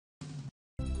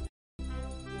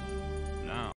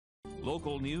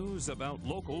Local news about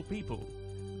local people.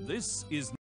 This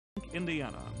is Newslink,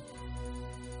 Indiana.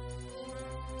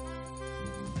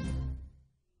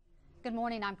 Good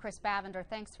morning, I'm Chris Bavender.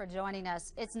 Thanks for joining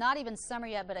us. It's not even summer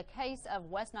yet, but a case of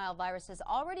West Nile virus has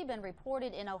already been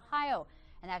reported in Ohio,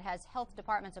 and that has health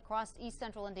departments across east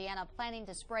central Indiana planning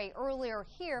to spray earlier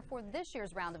here for this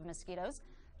year's round of mosquitoes.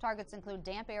 Targets include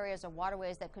damp areas or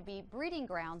waterways that could be breeding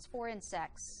grounds for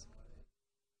insects.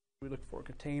 We look for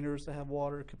containers that have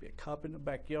water. It could be a cup in the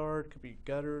backyard, it could be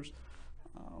gutters,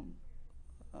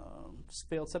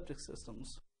 failed septic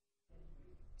systems.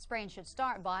 Spraying should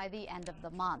start by the end of the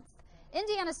month.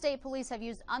 Indiana State Police have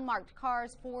used unmarked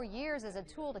cars for years as a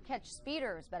tool to catch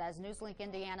speeders, but as Newslink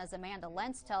Indiana's Amanda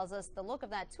Lentz tells us, the look of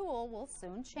that tool will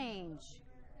soon change.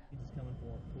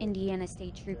 Indiana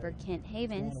State Trooper Kent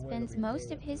Haven spends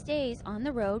most of his days on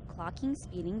the road clocking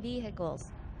speeding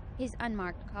vehicles. His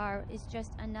unmarked car is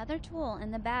just another tool in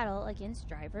the battle against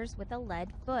drivers with a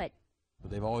lead foot.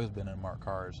 They've always been unmarked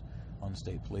cars on the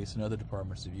state police, and other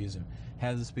departments have used them.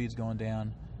 Has the speeds gone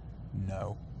down?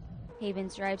 No.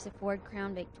 Havens drives a Ford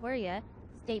Crown Victoria.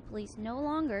 State police no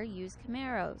longer use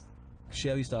Camaros.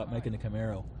 Chevy stopped making the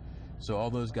Camaro, so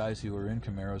all those guys who are in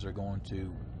Camaros are going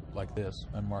to, like this,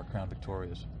 unmarked Crown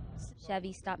Victorias.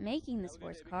 Chevy stopped making the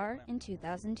sports car in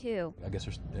 2002. I guess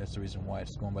that's the reason why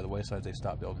it's going by the wayside. They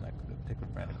stopped building that particular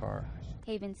brand of car.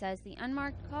 Haven says the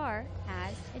unmarked car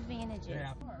has advantages.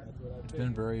 It's been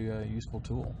a very useful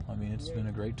tool. I mean, it's been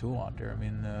a great tool out there. I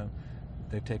mean,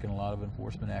 they've taken a lot of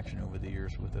enforcement action over the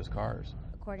years with those cars.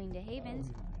 According to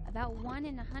Havens, about 1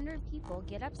 in 100 people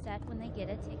get upset when they get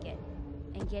a ticket.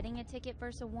 And getting a ticket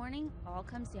versus a warning all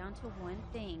comes down to one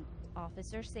thing: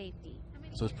 officer safety.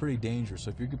 So it's pretty dangerous. So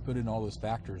if you could put in all those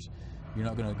factors, you're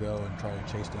not going to go and try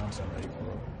to chase down somebody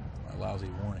for a lousy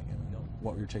warning. And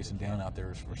what you're chasing down out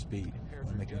there is for speed,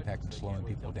 and making impact and slowing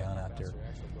people down out there.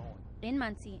 In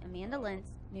Muncie, Amanda Lentz,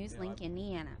 Newslink,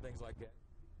 Indiana.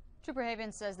 Trooper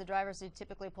Havens says the drivers who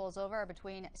typically pulls over are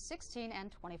between 16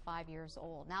 and 25 years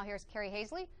old. Now here's Carrie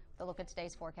Hazley with a look at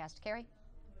today's forecast. Carrie?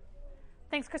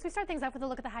 Thanks, Chris. We start things off with a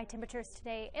look at the high temperatures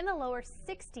today. In the lower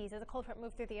 60s as a cold front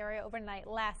moved through the area overnight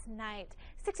last night.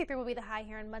 63 will be the high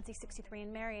here in Muncie, 63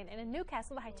 in Marion, and in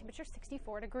Newcastle the high temperature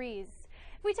 64 degrees.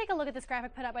 If we take a look at this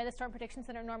graphic put out by the Storm Prediction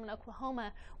Center in Norman,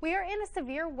 Oklahoma, we are in a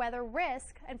severe weather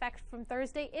risk. In fact, from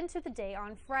Thursday into the day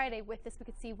on Friday. With this, we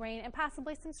could see rain and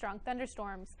possibly some strong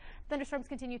thunderstorms. Thunderstorms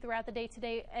continue throughout the day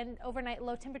today, and overnight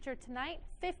low temperature tonight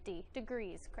 50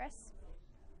 degrees. Chris?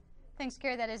 Thanks,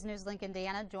 Carrie. That is Newslink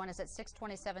Indiana. Join us at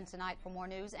 6:27 tonight for more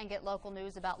news and get local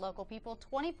news about local people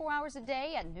 24 hours a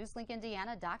day at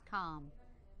newslinkindiana.com.